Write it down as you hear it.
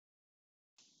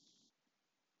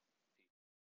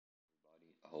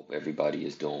Hope everybody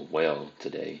is doing well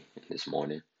today, this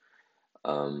morning.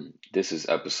 This is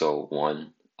episode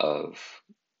one of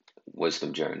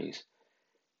Wisdom Journeys.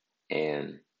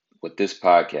 And with this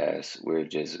podcast, we're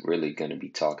just really going to be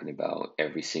talking about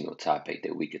every single topic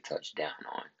that we could touch down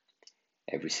on,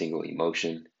 every single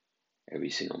emotion, every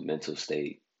single mental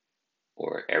state,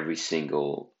 or every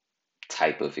single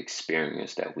type of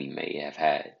experience that we may have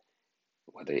had,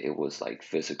 whether it was like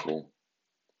physical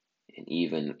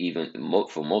and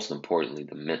for most importantly,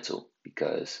 the mental,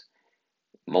 because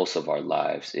most of our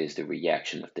lives is the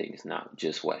reaction of things, not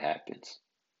just what happens.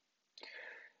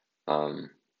 Um,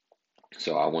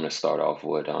 so I want to start off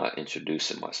with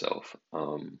introducing myself.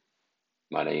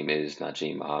 My name is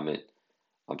Najeem Muhammad.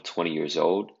 I'm 20 years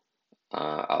old.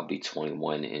 I'll be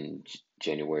 21 in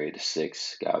January the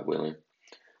 6th, God willing.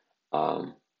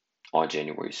 Um, on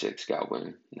January 6th, God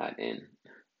willing, not in.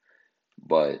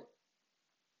 But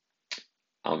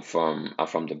I'm from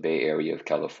the Bay Area of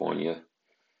California.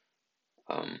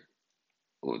 Um,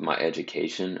 with my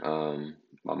education,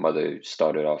 my mother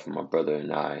started off with my brother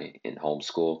and I in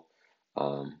homeschool.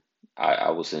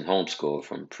 I was in homeschool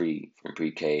from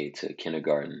pre-K to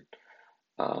kindergarten.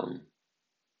 Um,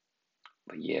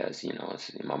 but yes,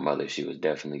 my mother, she was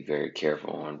definitely very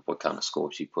careful on what kind of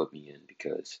school she put me in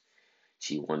because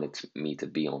she wanted me to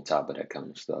be on top of that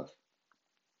kind of stuff.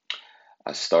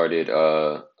 I started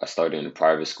in a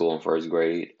private school in first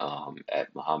grade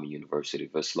at Muhammad University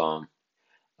of Islam,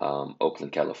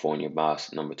 Oakland, California,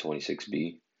 Mosque number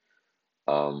 26B.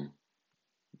 Um,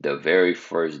 the very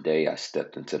first day I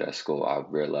stepped into that school, I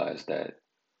realized that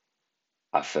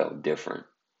I felt different.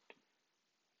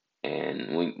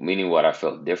 And meaning what I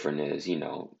felt different is,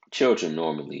 children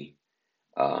normally,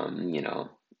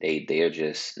 they are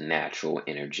just natural,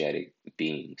 energetic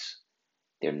beings.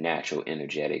 They're natural,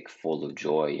 energetic, full of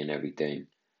joy and everything.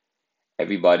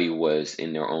 Everybody was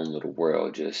in their own little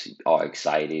world, just all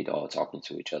excited, all talking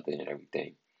to each other and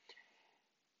everything.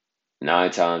 9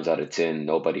 times out of 10,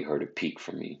 nobody heard a peep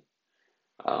from me.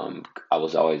 I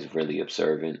was always really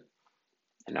observant,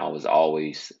 and I was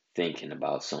always thinking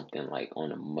about something like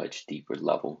on a much deeper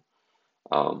level.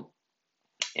 Um,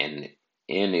 and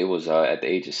and it was at the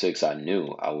age of 6, I knew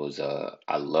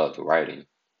I loved writing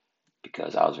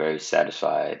because I was very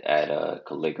satisfied at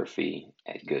calligraphy,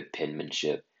 at good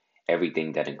penmanship,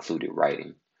 everything that included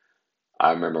writing.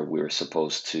 I remember we were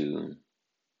supposed to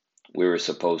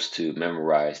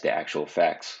memorize the actual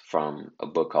facts from a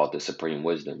book called The Supreme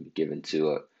Wisdom, given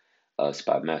to us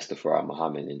by Master Farah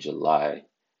Muhammad in July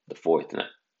the 4th,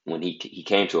 when he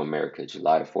came to America,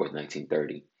 July the 4th,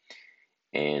 1930.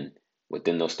 And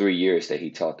within those 3 years that he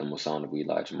taught the Musan of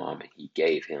Elijah Muhammad, he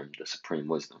gave him the Supreme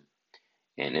Wisdom.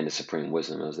 And in the Supreme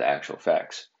Wisdom, it was the actual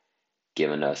facts,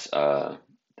 giving us the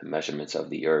measurements of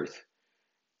the earth,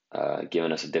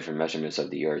 giving us the different measurements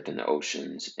of the earth and the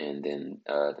oceans, and then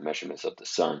the measurements of the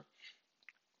sun,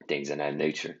 things of that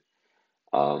nature.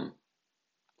 Um,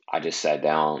 I just sat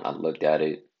down, I looked at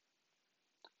it,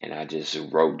 and I just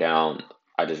wrote down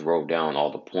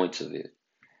all the points of it.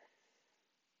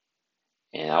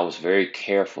 And I was very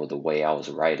careful the way I was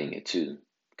writing it too,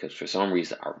 because for some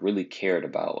reason I really cared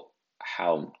about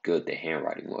how good the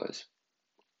handwriting was.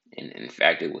 And in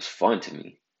fact, it was fun to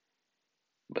me.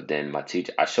 But then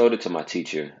I showed it to my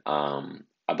teacher.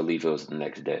 I believe it was the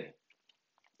next day,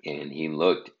 and he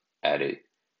looked at it,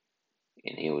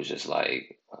 and he was just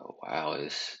like, oh, "Wow,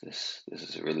 this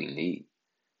is really neat."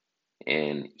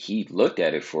 And he looked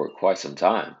at it for quite some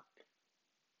time.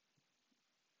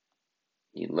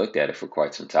 He looked at it for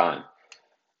quite some time.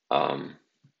 Um,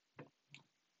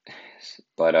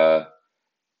 but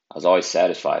I was always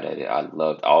satisfied at it. I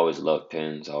always loved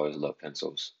pens. I always loved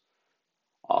pencils.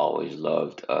 I always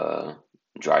loved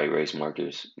dry erase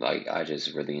markers. Like I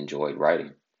just really enjoyed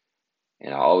writing,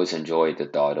 and I always enjoyed the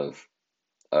thought of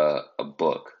a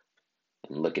book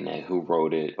and looking at who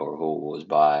wrote it or who it was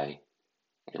by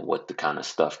and what the kind of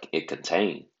stuff it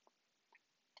contained.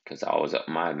 Because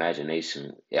my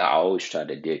imagination, yeah, I always try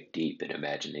to dig deep in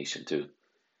imagination too.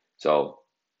 So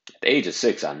at the age of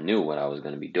 6, I knew what I was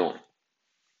going to be doing.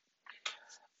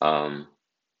 Um,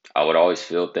 I would always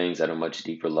feel things at a much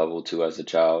deeper level too as a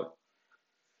child.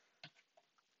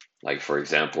 Like, for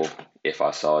example, if I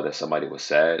saw that somebody was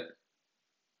sad,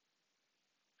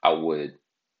 I would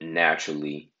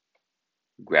naturally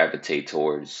gravitate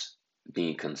towards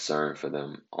being concerned for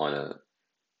them on a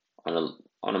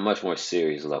on a much more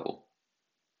serious level.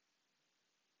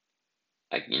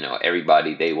 Like,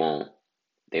 everybody, they won't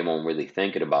really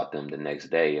thinking about them the next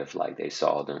day if like they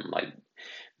saw them like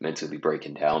mentally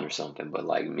breaking down or something. But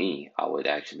like me, I would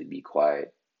actually be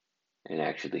quiet and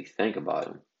actually think about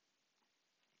them.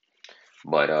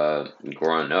 But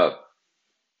growing up,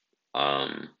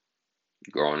 um,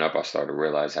 I started to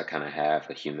realize I kind of have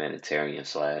a humanitarian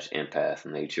slash empath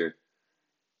nature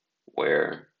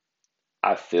where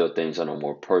I feel things on a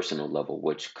more personal level,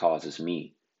 which causes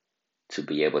me to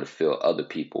be able to feel other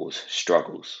people's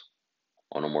struggles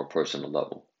on a more personal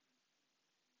level.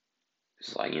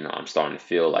 It's like, I'm starting to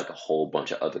feel like a whole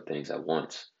bunch of other things at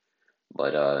once.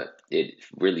 But it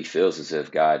really feels as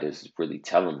if God is really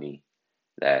telling me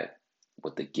that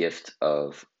with the gift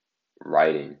of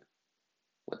writing,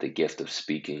 with the gift of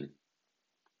speaking,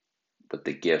 with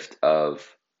the gift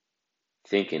of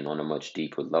thinking on a much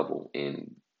deeper level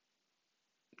and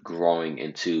growing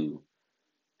into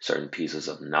certain pieces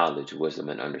of knowledge, wisdom,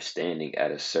 and understanding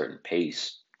at a certain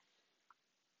pace,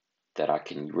 that I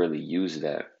can really use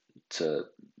that to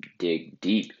dig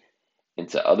deep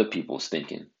into other people's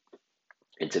thinking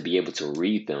and to be able to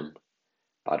read them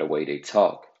by the way they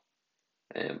talk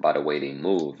and by the way they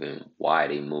move and why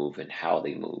they move and how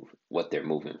they move, what they're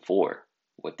moving for,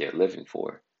 what they're living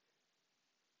for,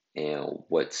 and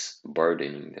what's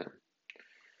burdening them.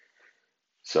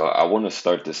 So I want to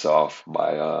start this off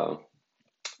by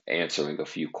answering a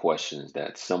few questions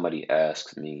that somebody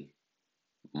asked me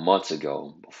months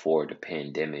ago before the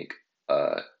pandemic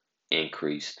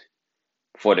increased,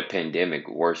 before the pandemic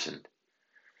worsened.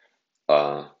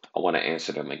 I want to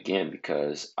answer them again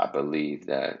because I believe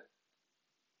that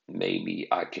maybe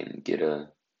I can get a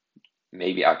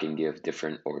maybe I can give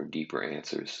different or deeper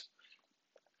answers.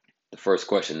 The first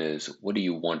question is, what do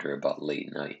you wonder about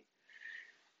late night?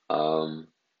 Um,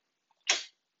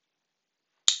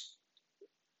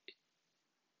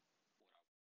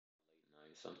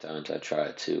 Sometimes I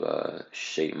try to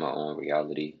shape my own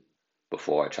reality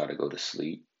before I try to go to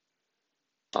sleep.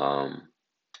 Um,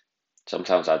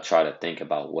 Sometimes I try to think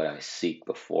about what I seek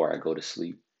before I go to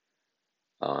sleep.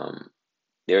 Um,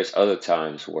 there's other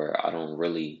times where I don't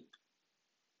really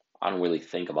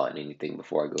think about anything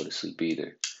before I go to sleep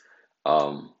either.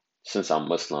 Um, since I'm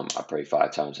Muslim, I pray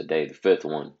 5 times a day. The fifth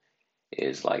one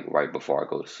is like right before I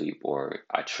go to sleep, or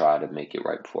I try to make it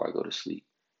right before I go to sleep.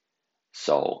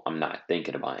 So I'm not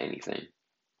thinking about anything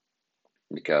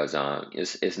because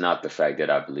it's not the fact that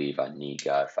I believe I need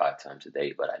God 5 times a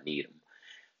day, but I need Him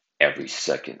every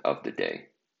second of the day.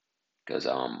 Because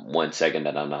 1 second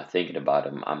that I'm not thinking about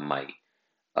Him, I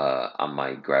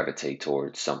might gravitate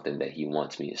towards something that He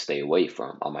wants me to stay away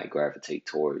from. I might gravitate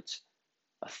towards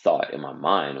a thought in my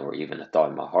mind or even a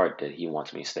thought in my heart that He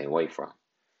wants me to stay away from.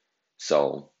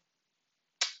 So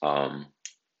um,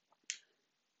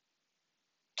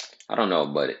 I don't know,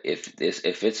 but if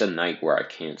it's a night where I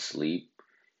can't sleep,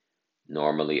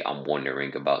 normally I'm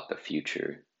wondering about the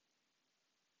future.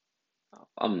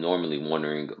 I'm normally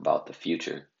wondering about the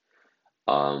future.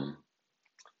 Um,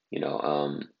 you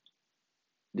know,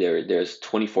 there's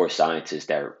 24 scientists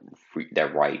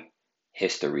that write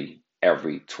history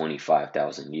every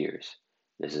 25,000 years.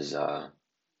 This is uh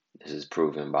this is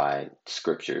proven by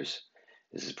scriptures.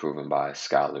 This is proven by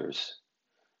scholars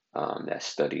that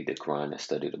study the Quran, that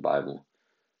study the Bible.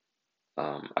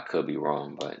 I could be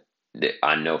wrong, but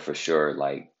I know for sure,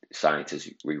 like scientists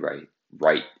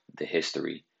write the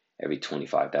history every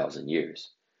 25,000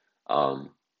 years.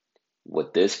 Um,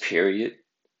 with this period,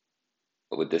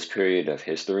 with this period of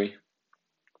history,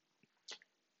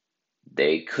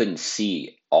 they couldn't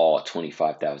see all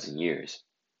 25,000 years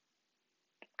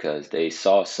because they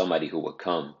saw somebody who would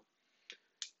come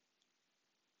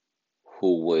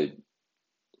who would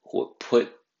who would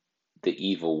put the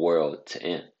evil world to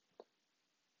end.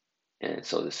 And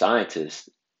so the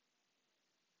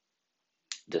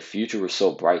future was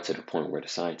so bright to the point where the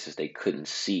scientists they couldn't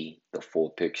see the full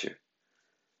picture.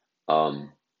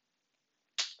 Um,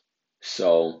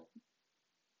 so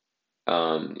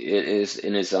it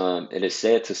is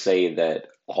sad to say that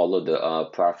all of the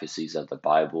prophecies of the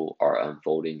Bible are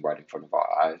unfolding right in front of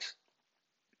our eyes.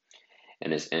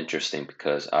 And it's interesting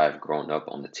because I've grown up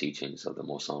on the teachings of the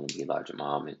Most Honorable Elijah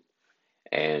Muhammad,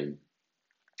 and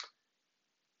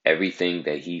everything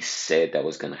that he said that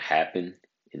was going to happen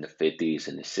in the 50s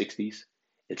and the 60s,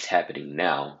 it's happening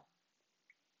now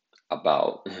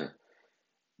about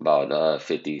about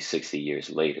 50, 60 years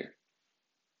later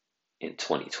in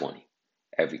 2020.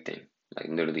 Everything, like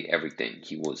literally everything.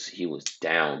 He was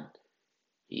down.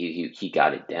 He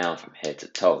got it down from head to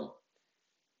toe.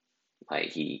 Like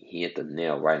he hit the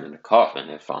nail right in the coffin,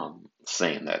 if I'm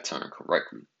saying that term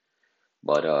correctly.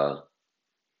 But I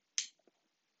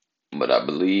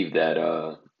believe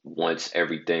that once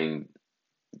everything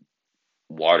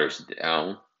waters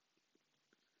down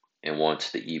and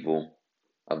once the evil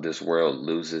of this world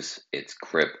loses its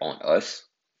grip on us,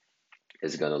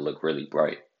 it's gonna look really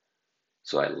bright.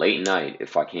 So at late night,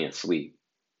 if I can't sleep,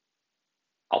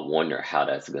 I wonder how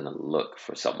that's gonna look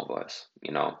for some of us.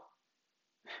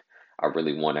 I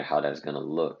really wonder how that's gonna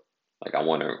look. Like I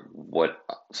wonder what.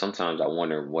 Sometimes I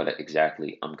wonder what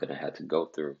exactly I'm gonna have to go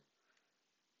through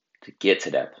to get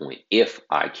to that point, if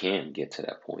I can get to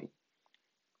that point.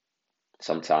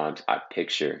 Sometimes I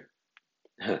picture,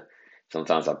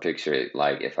 sometimes I picture it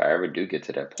like if I ever do get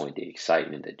to that point, the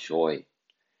excitement, the joy,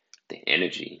 the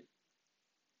energy,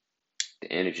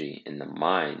 and the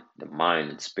mind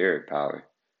and spirit power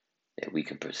that we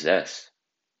can possess.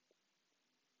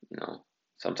 You know,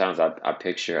 sometimes I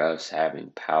picture us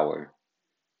having power,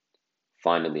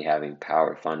 finally having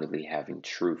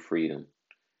true freedom,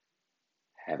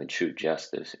 having true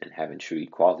justice, and having true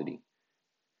equality.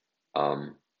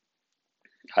 Um,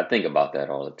 I think about that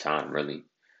all the time, really,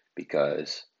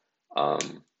 because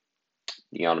um,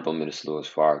 the Honorable Minister Louis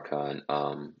Farrakhan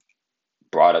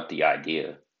brought up the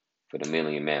idea for the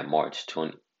Million Man March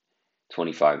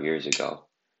 25 years ago.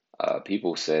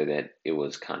 People said that it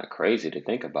was kind of crazy to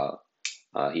think about.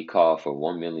 He called for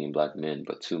 1 million black men,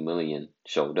 but 2 million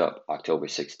showed up October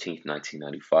 16th,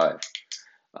 1995.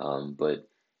 But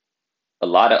a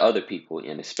lot of other people,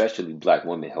 and especially black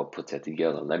women, helped put that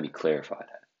together. Let me clarify that.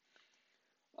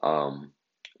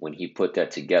 When he put that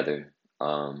together,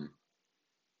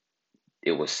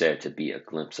 it was said to be a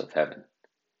glimpse of heaven.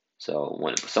 So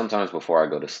when sometimes before I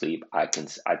go to sleep, I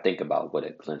think about what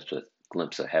a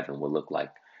glimpse of heaven would look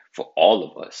like for all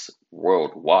of us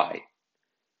worldwide.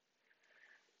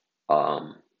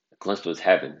 A glimpse of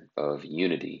heaven of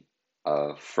unity,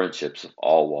 of friendships of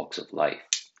all walks of life.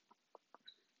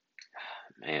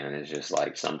 Man, it's just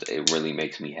like something. It really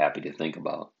makes me happy to think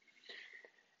about.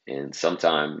 And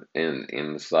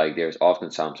it's like there's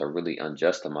oftentimes I really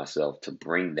unjust to myself to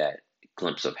bring that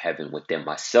glimpse of heaven within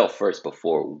myself first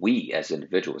before we as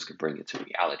individuals can bring it to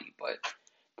reality. But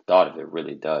the thought of it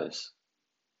really does.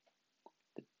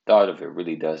 Thought of it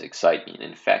really does excite me and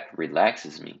in fact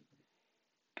relaxes me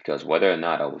because whether or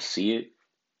not I will see it,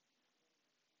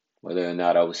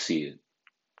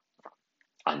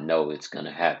 I know it's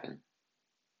gonna happen.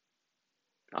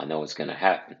 I know it's gonna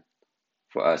happen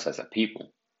for us as a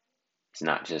people. It's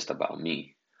not just about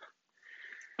me.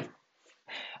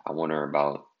 I wonder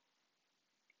about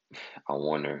I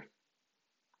wonder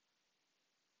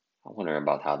I wonder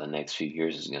about how the next few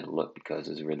years is gonna look because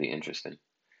it's really interesting.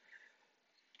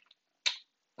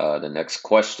 The next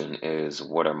question is,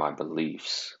 what are my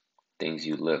beliefs? Things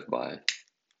you live by.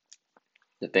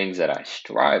 The things that I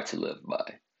strive to live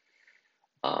by.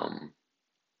 Um,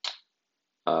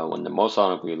 when the Most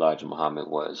Honorable Elijah Muhammad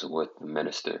was with the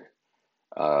minister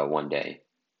one day,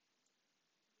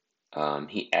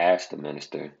 he asked the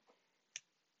minister,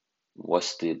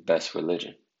 "What's the best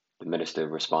religion?" The minister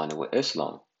responded with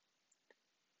Islam.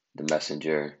 The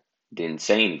messenger didn't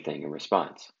say anything in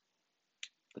response,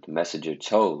 but the messenger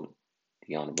told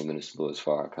the Honorable Minister Louis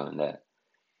Farrakhan that,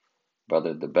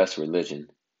 "Brother, the best religion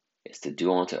is to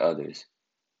do unto others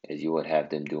as you would have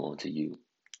them do unto you."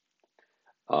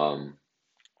 Um,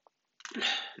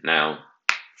 Now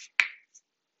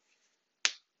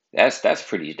that's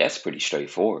pretty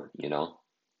straightforward, you know.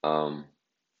 Um,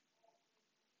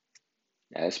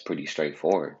 that's pretty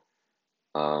straightforward.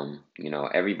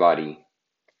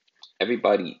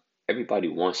 Everybody everybody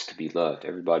wants to be loved.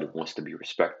 Everybody wants to be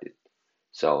respected.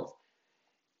 So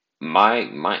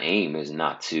my aim is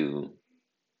not to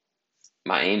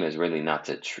my aim is really not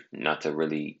to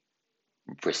really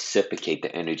reciprocate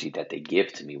the energy that they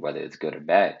give to me, whether it's good or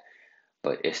bad,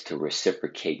 but it's to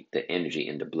reciprocate the energy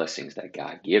and the blessings that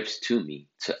God gives to me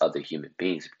to other human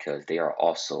beings because they are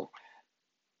also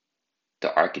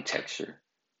the architecture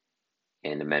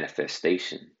and the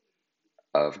manifestation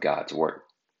of God's work.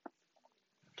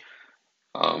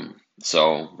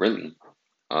 So really,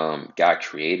 God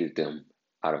created them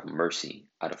out of mercy,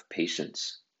 out of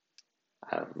patience,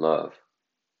 out of love,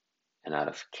 and out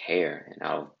of care and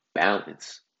out of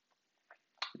balance.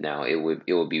 Now, it would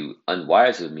be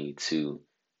unwise of me to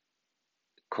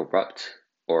corrupt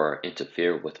or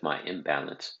interfere with my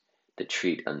imbalance to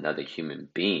treat another human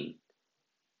being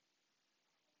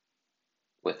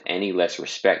with any less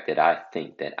respect that I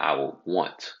think that I would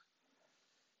want.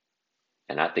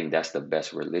 And I think that's the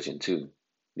best religion too,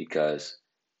 because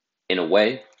in a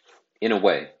way, in a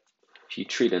way, if you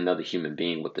treat another human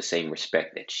being with the same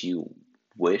respect that you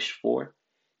wish for,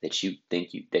 that you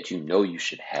know you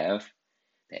should have,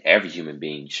 that every human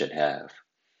being should have,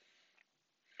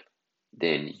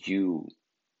 then you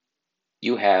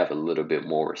have a little bit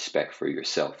more respect for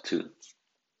yourself too.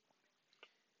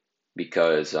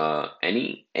 Because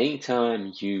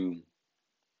anytime you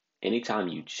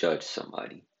judge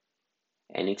somebody,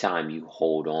 Anytime you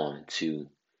hold on to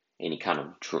any kind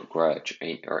of grudge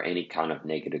or any kind of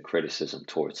negative criticism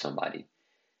towards somebody,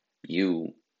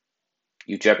 you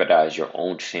you jeopardize your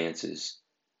own chances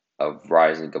of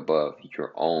rising above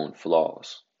your own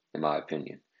flaws, in my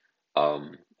opinion.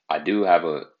 Um, I do have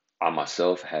I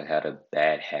myself have had a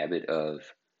bad habit of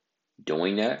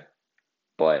doing that,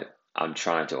 but I'm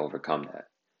trying to overcome that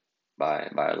by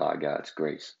a lot of God's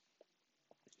grace.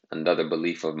 Another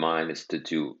belief of mine is to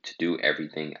do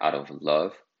everything out of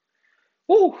love.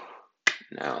 Woo!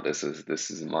 Now this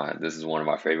is one of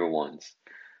my favorite ones.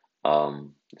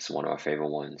 It's one of my favorite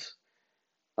ones.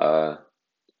 Uh,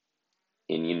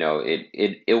 and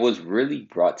it was really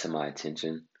brought to my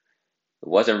attention. It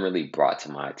wasn't really brought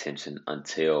to my attention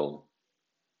until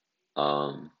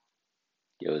um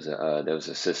there was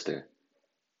a sister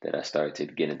that I started to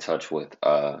get in touch with.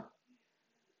 I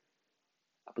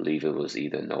believe it was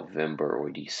either November or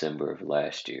December of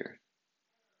last year.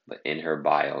 But in her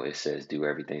bio it says do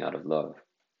everything out of love.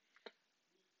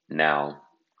 Now,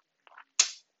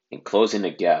 in closing the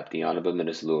gap, the Honorable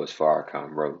Minister Louis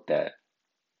Farrakhan wrote that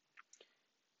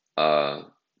uh,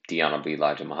 the Honorable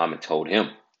Elijah Muhammad told him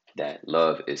that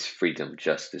love is freedom,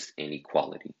 justice, and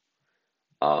equality.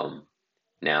 Um,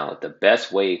 now, the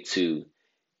best way to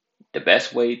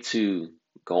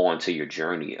go on to your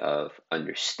journey of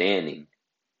understanding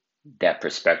that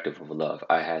perspective of love,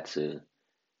 I had to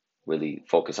really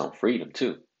focus on freedom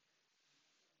too.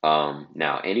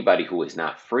 Now, anybody who is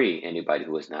not free, anybody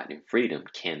who is not in freedom,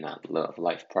 cannot love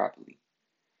life properly.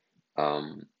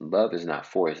 Love is not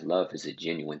forced. Love is a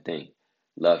genuine thing.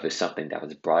 Love is something that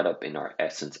was brought up in our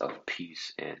essence of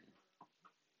peace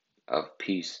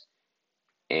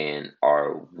and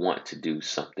our want to do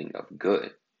something of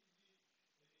good.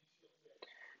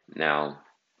 Now,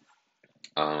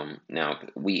 now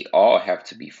we all have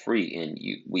to be free, and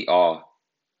we all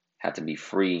have to be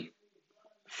free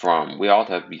we all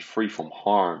have to be free from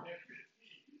harm,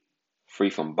 free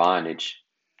from bondage,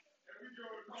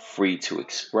 free to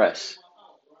express,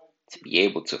 to be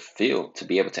able to feel, to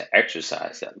be able to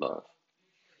exercise that love.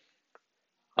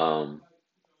 Um,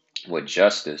 with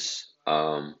justice,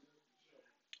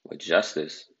 with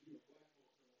justice,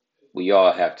 we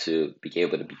all have to be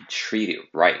able to be treated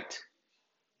right.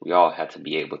 We all have to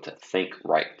be able to think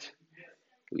right.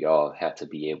 We all have to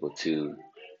be able to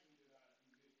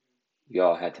we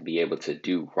all have to be able to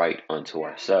do right unto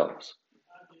ourselves.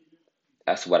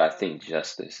 That's what I think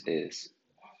justice is.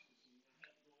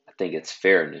 I think it's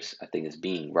fairness. I think it's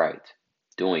being right,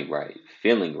 doing right,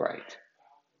 feeling right.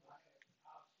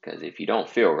 Because if you don't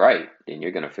feel right, then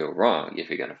you're gonna feel wrong. If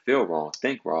you're gonna feel wrong,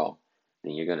 think wrong,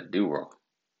 then you're gonna do wrong.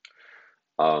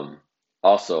 Um,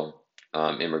 also,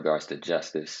 in regards to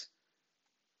justice,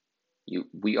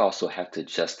 we also have to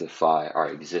justify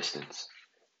our existence.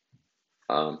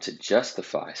 To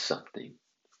justify something,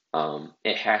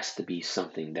 it has to be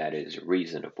something that is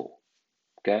reasonable.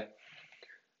 Okay.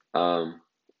 Um,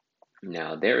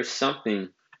 now there is something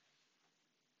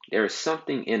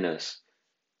in us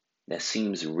that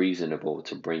seems reasonable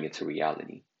to bring into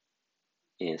reality,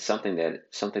 and something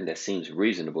that seems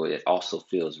reasonable it also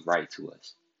feels right to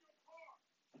us,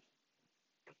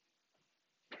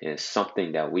 and it's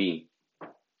something that we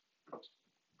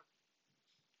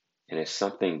and it's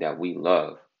something that we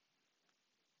love.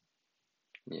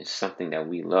 And it's something that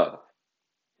we love.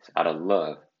 It's out of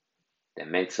love that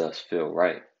makes us feel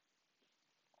right.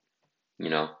 You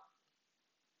know,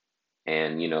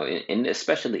 and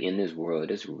especially in this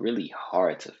world, it's really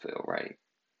hard to feel right.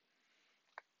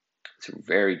 It's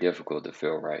very difficult to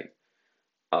feel right.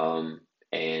 And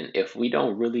if we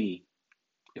don't really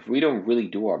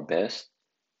do our best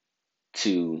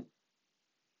to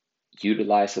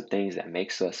utilize the things that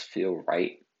makes us feel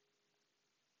right,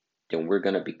 then we're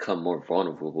gonna become more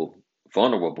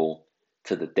vulnerable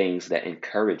to the things that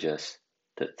encourage us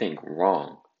to think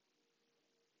wrong.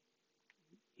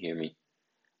 You hear me?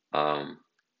 Um,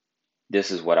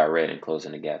 this is what I read in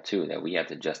Closing the Gap too, that we have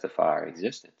to justify our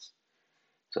existence.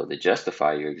 So to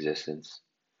justify your existence,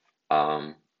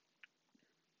 um,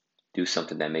 do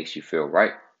something that makes you feel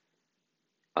right,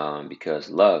 because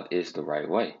love is the right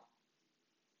way.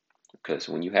 Because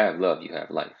when you have love, you have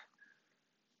life.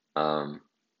 Um,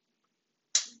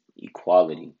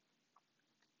 equality.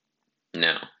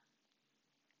 Now,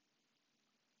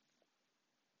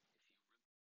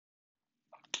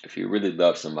 if you really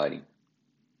love somebody,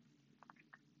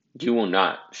 you will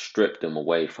not strip them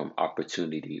away from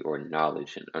opportunity or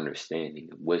knowledge and understanding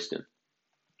and wisdom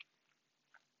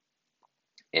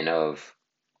and of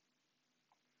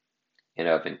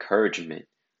encouragement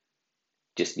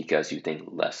just because you think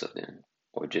less of them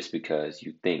or just because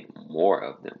you think more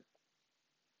of them.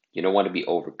 You don't want to be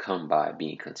overcome by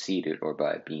being conceited or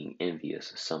by being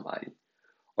envious of somebody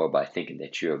or by thinking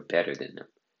that you're better than them.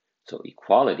 So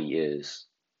equality is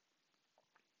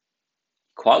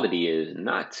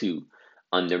not to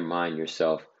undermine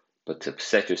yourself, but to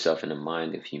set yourself in a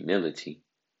mind of humility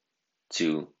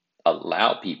to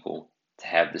allow people to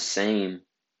have the same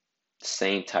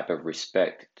type of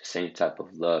respect, the same type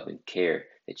of love and care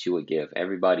that you would give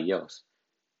everybody else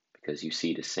because you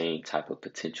see the same type of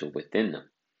potential within them.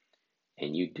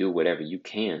 And you do whatever you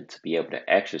can to be able to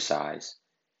exercise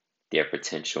their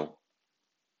potential,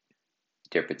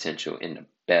 their potential in the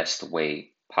best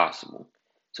way possible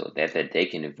so that they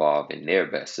can evolve in their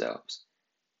best selves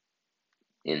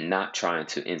and not trying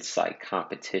to incite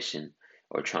competition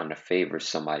or trying to favor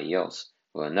somebody else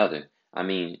or another. I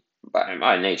mean,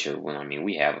 by nature,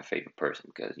 we have a favorite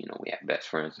person because we have best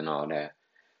friends and all that.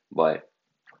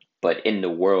 But in the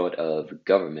world of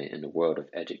government, in the world of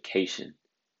education,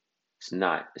 it's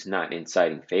not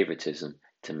inciting favoritism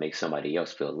to make somebody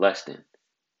else feel less than.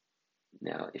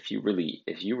 Now, if you're really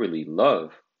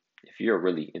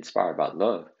inspired by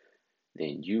love,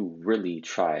 then you really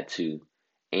try to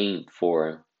aim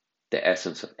for the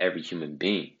essence of every human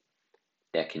being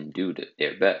that can do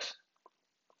their best.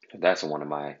 So that's one of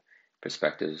my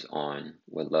perspectives on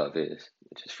what love is,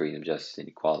 which is freedom, justice, and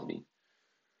equality.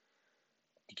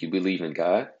 Do you believe in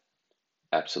God?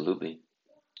 Absolutely.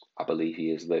 I believe He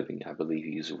is living. I believe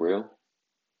He is real.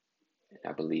 And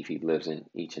I believe He lives in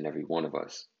each and every one of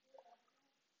us.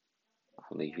 I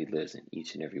believe He lives in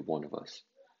each and every one of us.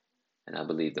 And I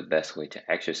believe the best way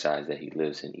to exercise that He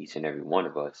lives in each and every one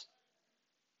of us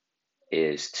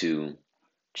is to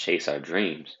chase our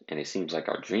dreams. And it seems like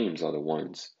our dreams are the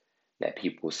ones that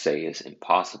people say is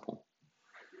impossible.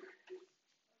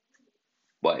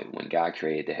 But when God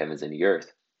created the heavens and the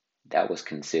earth, that was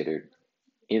considered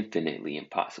infinitely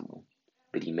impossible.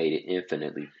 But He made it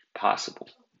infinitely possible.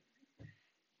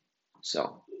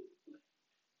 So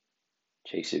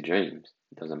chase your dreams.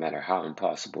 It doesn't matter how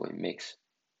impossible it makes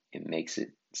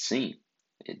it seem.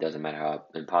 It doesn't matter how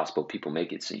impossible people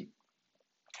make it seem.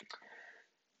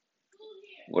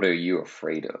 What are you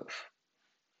afraid of?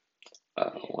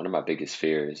 One of my biggest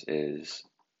fears is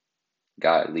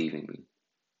God leaving me.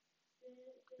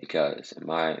 Because in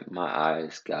my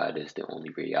eyes, God is the only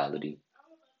reality.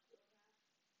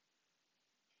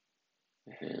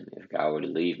 And if God were to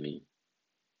leave me,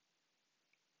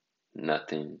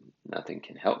 nothing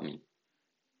can help me.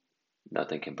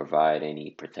 Nothing can provide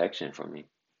any protection for me.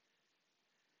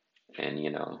 And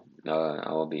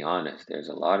I will be honest. There's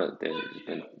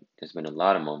been a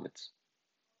lot of moments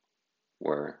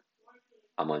where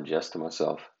I'm unjust to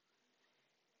myself,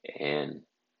 and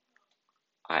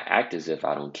I act as if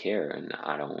I don't care and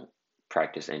I don't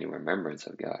practice any remembrance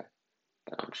of God.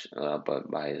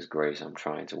 But by His grace, I'm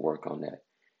trying to work on that,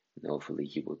 and hopefully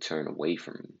He will turn away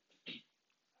from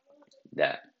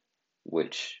that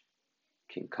which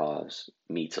can cause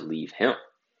me to leave Him.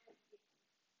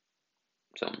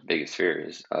 So my biggest fear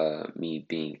is me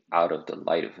being out of the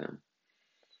light of Him.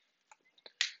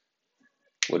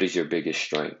 What is your biggest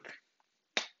strength?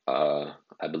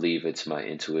 I believe it's my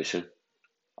intuition.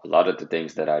 A lot of the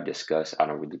things that I discuss, I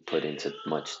don't really put into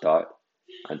much thought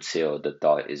until the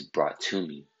thought is brought to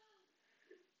me.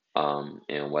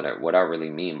 And what I really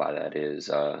mean by that is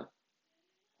I'm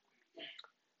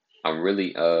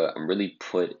really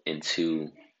put into.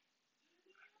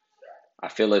 I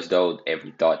feel as though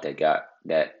every thought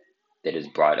that is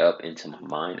brought up into my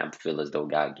mind, I feel as though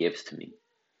God gives to me.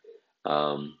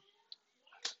 Um,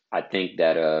 I think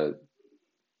that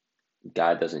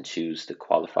God doesn't choose the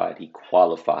qualified; He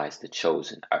qualifies the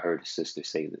chosen. I heard a sister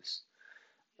say this.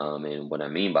 And what I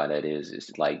mean by that is,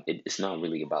 it's like it's not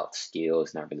really about skill.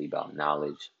 It's not really about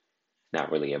knowledge. It's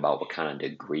not really about what kind of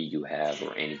degree you have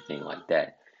or anything like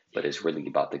that. But it's really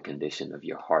about the condition of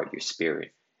your heart, your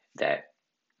spirit, that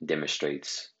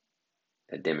demonstrates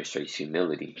demonstrates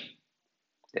humility,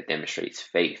 that demonstrates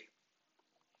faith.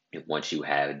 And once you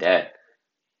have that,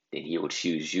 then He will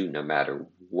choose you no matter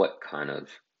what kind of,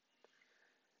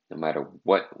 no matter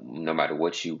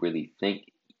what you really think,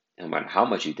 no matter how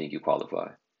much you think you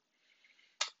qualify.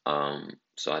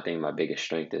 So I think my biggest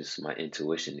strength is my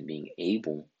intuition and being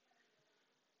able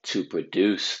to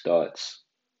produce thoughts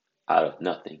out of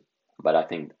nothing. But I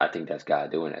think that's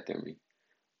God doing that through me.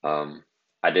 Um,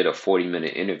 I did a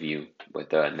 40-minute interview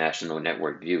with National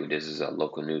Network View. This is a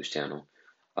local news channel,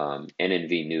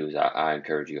 NNV News. I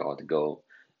encourage you all to go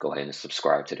ahead and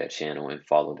subscribe to that channel and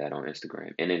follow that on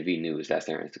Instagram. NNV News, that's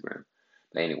their Instagram.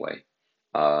 But anyway,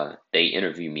 they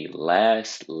interviewed me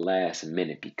last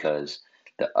minute because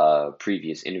the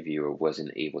previous interviewer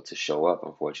wasn't able to show up,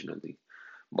 unfortunately.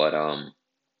 But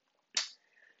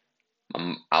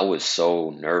I was so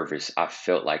nervous. I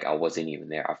felt like I wasn't even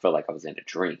there. I felt like I was in a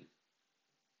dream.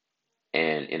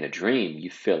 And in a dream, you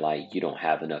feel like you don't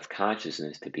have enough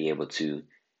consciousness to be able to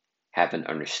have an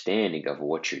understanding of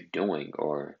what you're doing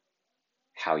or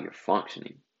how you're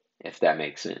functioning, if that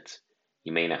makes sense.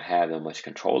 You may not have that much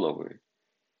control over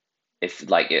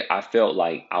it. I felt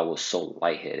like I was so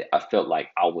lightheaded. I felt like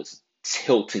I was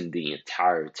tilting the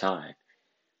entire time.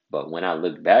 But when I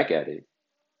looked back at it,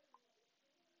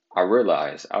 I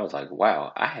realized I was like,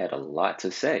 wow, I had a lot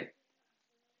to say.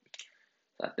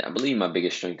 I believe my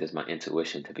biggest strength is my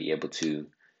intuition to be able to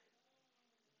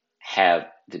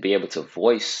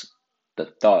voice the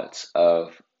thoughts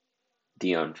of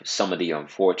some of the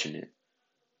unfortunate.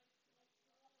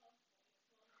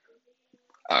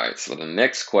 All right, so the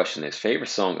next question is favorite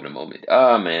song of the moment.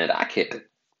 Oh man, I can't.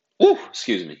 Ooh,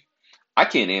 excuse me. I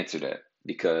can't answer that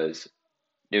because,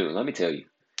 dude, let me tell you,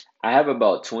 I have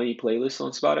about 20 playlists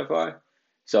on Spotify.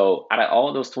 So out of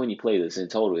all those 20 playlists in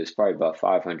total, it's probably about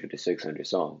 500 to 600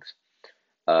 songs.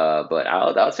 But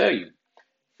I'll tell you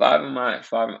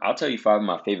I'll tell you five of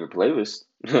my favorite playlists.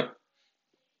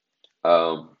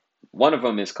 Um, one of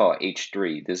them is called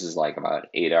H3. This is like about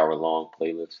 8 hour long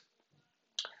playlist.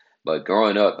 But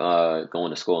growing up, going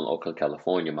to school in Oakland,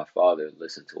 California, my father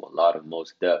listened to a lot of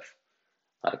Mos Def,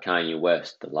 a lot of Kanye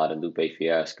West, a lot of Lupe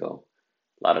Fiasco,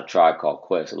 a lot of Tribe Called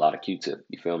Quest, a lot of Q-Tip.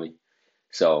 You feel me?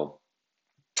 So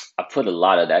I put a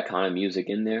lot of that kind of music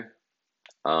in there.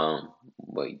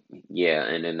 But yeah,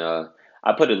 and then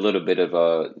I put a little bit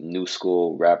of new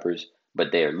school rappers,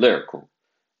 but they're lyrical.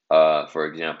 For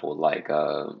example, like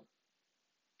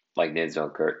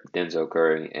Denzel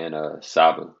Curry and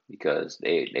Saba, because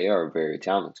they are very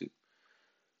talented.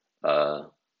 Uh,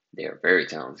 they are very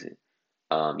talented.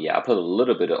 Yeah, I put a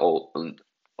little bit of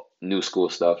new school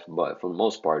stuff, but for the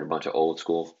most part, a bunch of old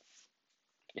school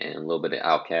and a little bit of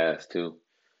Outkast too.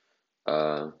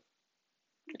 Uh,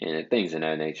 and things in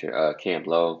that nature. Camp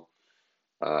Low,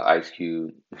 Ice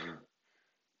Cube,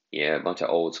 yeah, a bunch of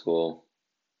old school.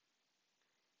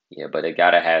 Yeah, but it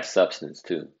gotta have substance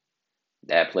too.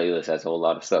 That playlist has a whole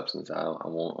lot of substance. I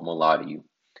won't lie to you.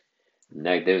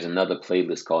 There's another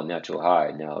playlist called Natural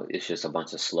High. Now it's just a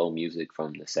bunch of slow music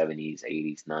from the 70s,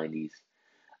 80s, 90s.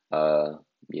 Uh,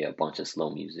 yeah, a bunch of slow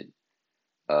music.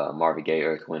 Marvin Gaye,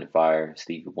 Earth, Wind and Fire,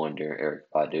 Stevie Wonder,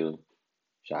 Eric Badu,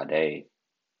 Sade,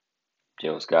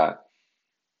 Jill Scott.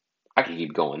 I could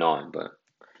keep going on, but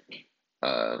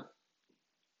uh,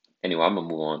 anyway, I'm gonna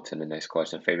move on to the next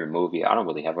question. Favorite movie? I don't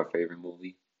really have a favorite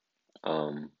movie.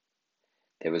 Um,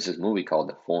 there was this movie called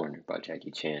The Foreigner by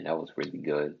Jackie Chan. That was really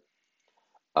good.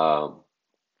 Um,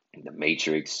 The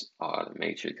Matrix. The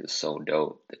Matrix is so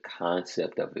dope. The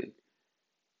concept of it,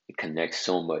 it connects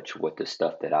so much with the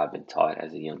stuff that I've been taught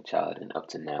as a young child and up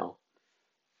to now.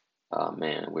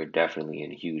 Man, we're definitely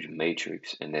in a huge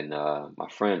matrix. And then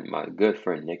my good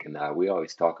friend Nick and I, we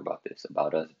always talk about this,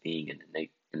 about us being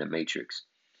in the matrix,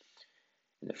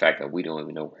 and the fact that we don't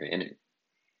even know we're in it.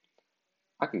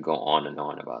 I can go on and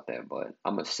on about that, but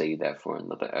I'm gonna save that for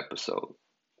another episode.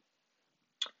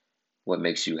 What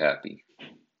makes you happy?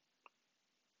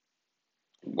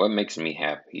 What makes me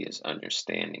happy is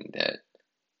understanding that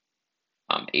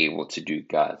I'm able to do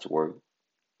God's work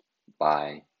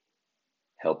by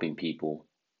helping people,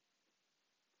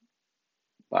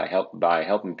 by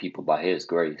helping people by His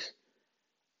grace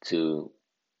to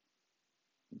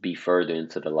be further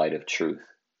into the light of truth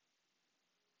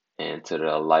and into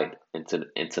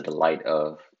the light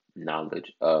of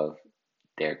knowledge of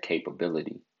their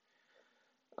capability.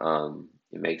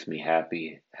 It makes me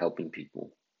happy helping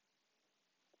people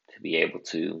to be able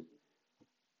to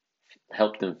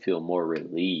help them feel more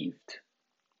relieved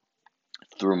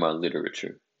through my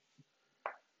literature.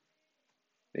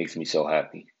 Makes me so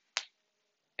happy,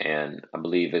 and I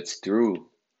believe it's through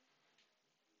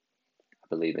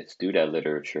that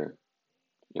literature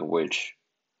in which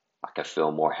I can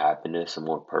feel more happiness and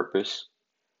more purpose.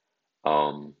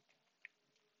 Um,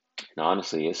 and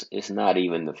honestly, it's not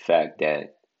even the fact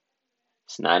that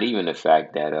it's not even the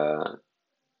fact that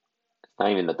it's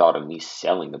not even the thought of me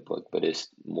selling the book, but it's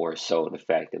more so the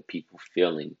fact of people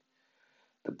feeling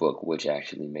the book, which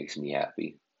actually makes me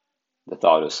happy. The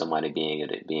thought of somebody being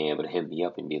able to hit me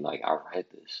up and be like, "I read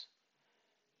this,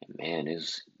 and man,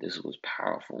 this was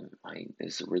powerful. Like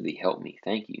this really helped me.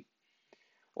 Thank you."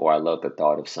 Or I love the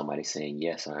thought of somebody saying,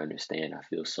 "Yes, I understand. I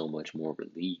feel so much more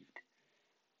relieved."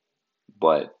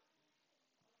 But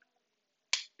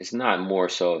it's not more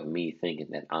so of me thinking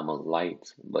that I'm a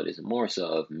light, but it's more so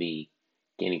of me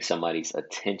getting somebody's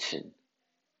attention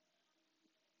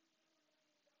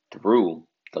through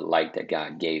the light that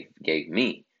God gave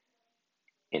me,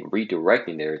 and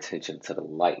redirecting their attention to the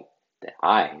light that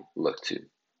I look to,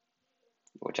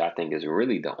 which I think is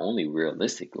really the only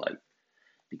realistic light.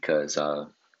 Because I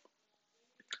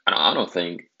don't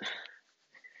think,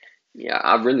 yeah,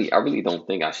 I really don't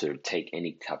think I should take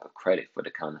any type of credit for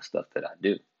the kind of stuff that I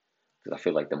do. Because I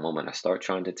feel like the moment I start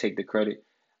trying to take the credit,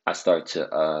 I start to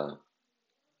uh,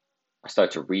 I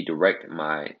start to redirect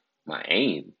my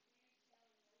aim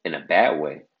in a bad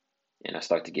way, and I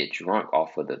start to get drunk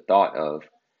off of the thought of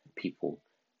people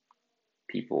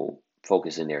people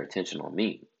focusing their attention on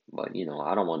me. But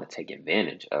I don't want to take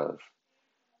advantage of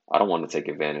I don't want to take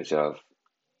advantage of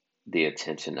the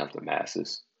attention of the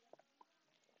masses.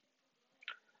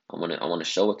 I want to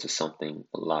show it to something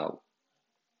a lot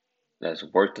that's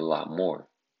worth a lot more.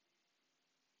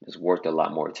 That's worth a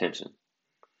lot more attention.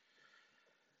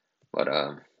 But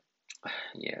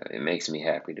yeah, it makes me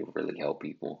happy to really help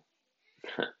people.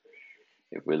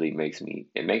 It makes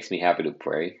me happy to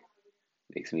pray.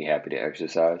 Makes me happy to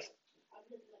exercise.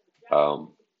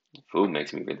 Um, Food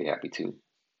makes me really happy too,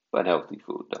 but healthy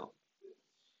food though.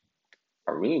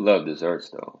 I really love desserts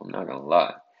though. I'm not gonna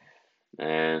lie,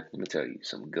 man. Let me tell you,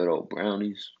 some good old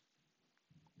brownies,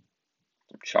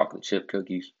 some chocolate chip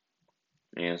cookies,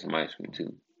 and some ice cream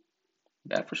too.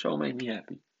 That for sure make me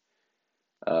happy.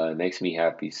 It makes me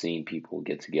happy seeing people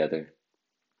get together,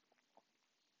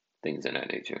 things of that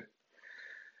nature.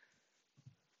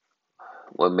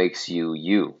 What makes you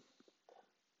you?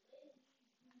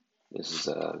 This is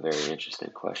a very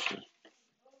interesting question.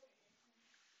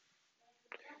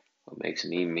 What makes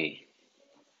me me?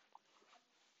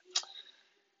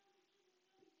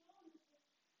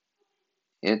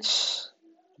 It's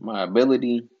my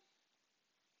ability.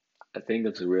 I think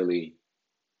it's really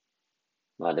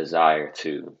my desire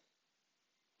to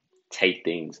take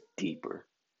things deeper.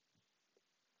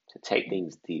 To take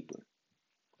things deeper.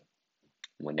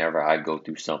 Whenever I go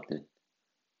through something,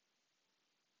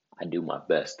 I do my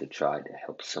best to try to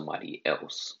help somebody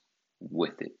else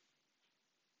with it.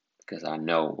 Because I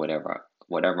know whatever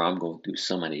I'm going through,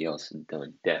 somebody else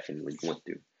done definitely went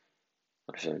through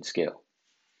on a certain scale.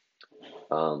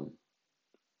 Um,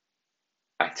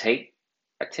 I take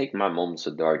I take my moments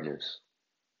of darkness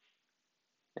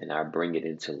and I bring it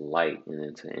into light and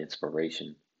into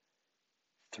inspiration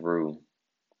through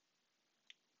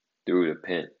the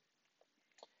pen,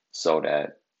 so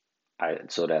that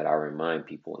I remind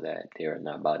people that they are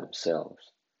not by themselves.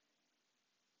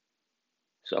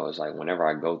 So it's like whenever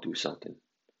I go through something,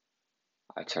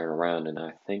 I turn around and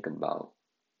I think about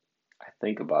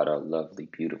our lovely,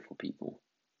 beautiful people,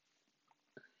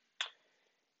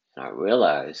 and I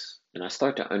realize and I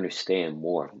start to understand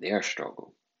more of their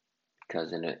struggle,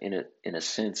 because in a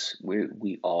sense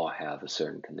we all have a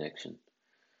certain connection.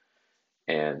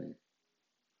 And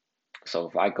so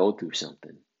if I go through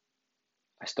something,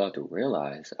 I start to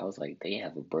realize I was like they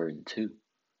have a burden too.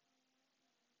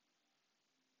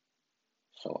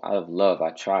 So out of love, I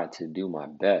try to do my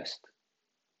best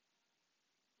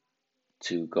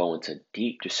to go into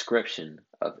deep description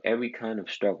of every kind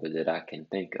of struggle that I can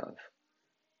think of,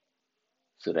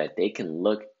 so that they can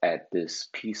look at this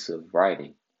piece of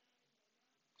writing,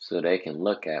 so they can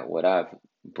look at what I've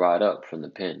brought up from the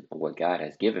pen, or what God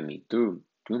has given me through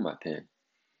my pen,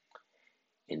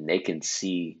 and they can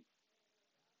see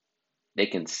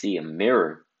a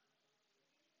mirror.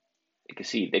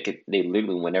 They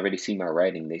literally, whenever they see my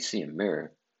writing, they see a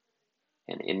mirror,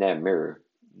 and in that mirror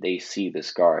they see the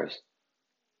scars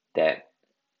that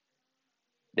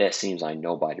seems like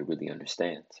nobody really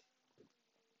understands.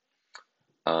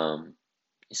 Um,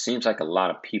 it seems like a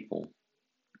lot of people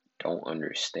don't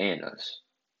understand us.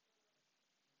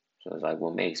 So it's like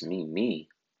what makes me me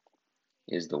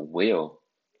is the will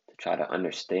to try to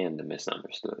understand the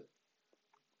misunderstood.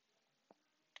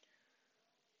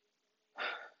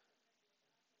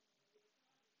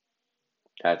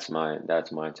 That's my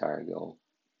entire goal,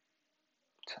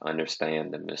 to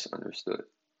understand the misunderstood.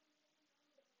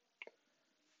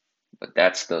 But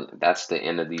that's the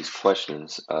end of these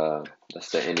questions. That's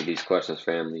the end of these questions,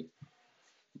 family.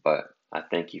 But I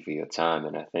thank you for your time,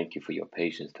 and I thank you for your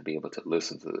patience to be able to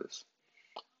listen to this.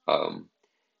 Um,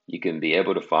 you can be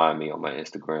able to find me on my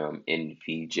Instagram,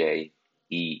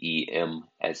 NVJEEM,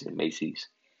 as in Macy's.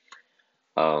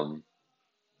 Um,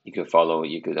 you could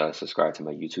subscribe to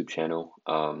my YouTube channel,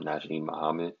 Najeem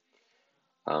Muhammad.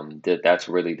 That's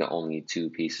really the only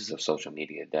two pieces of social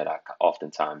media that I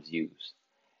oftentimes use.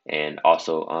 And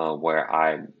also where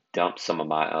I dump some of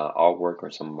my artwork, or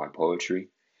some of my poetry,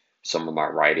 some of my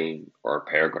writing, or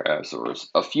paragraphs, or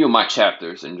a few of my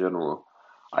chapters in general.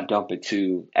 I dump it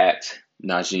to at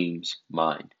Najeem's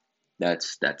Mind.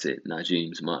 That's it.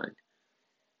 Najeem's Mind.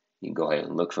 You can go ahead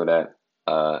and look for that.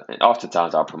 And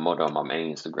oftentimes I'll promote it on my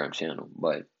main Instagram channel.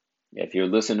 But if you're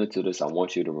listening to this, I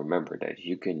want you to remember that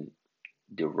you can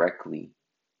directly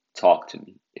talk to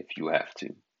me if you have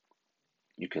to.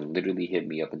 You can literally hit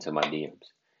me up into my DMs.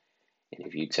 And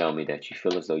if you tell me that you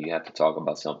feel as though you have to talk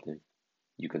about something,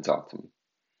 you can talk to me.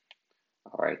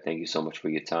 All right. Thank you so much for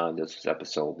your time. This was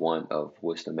episode 1 of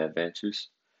Wisdom Adventures.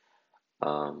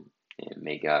 And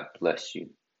may God bless you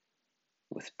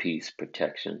with peace,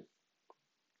 protection,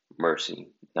 mercy,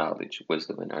 knowledge,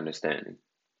 wisdom, and understanding.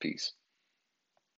 Peace.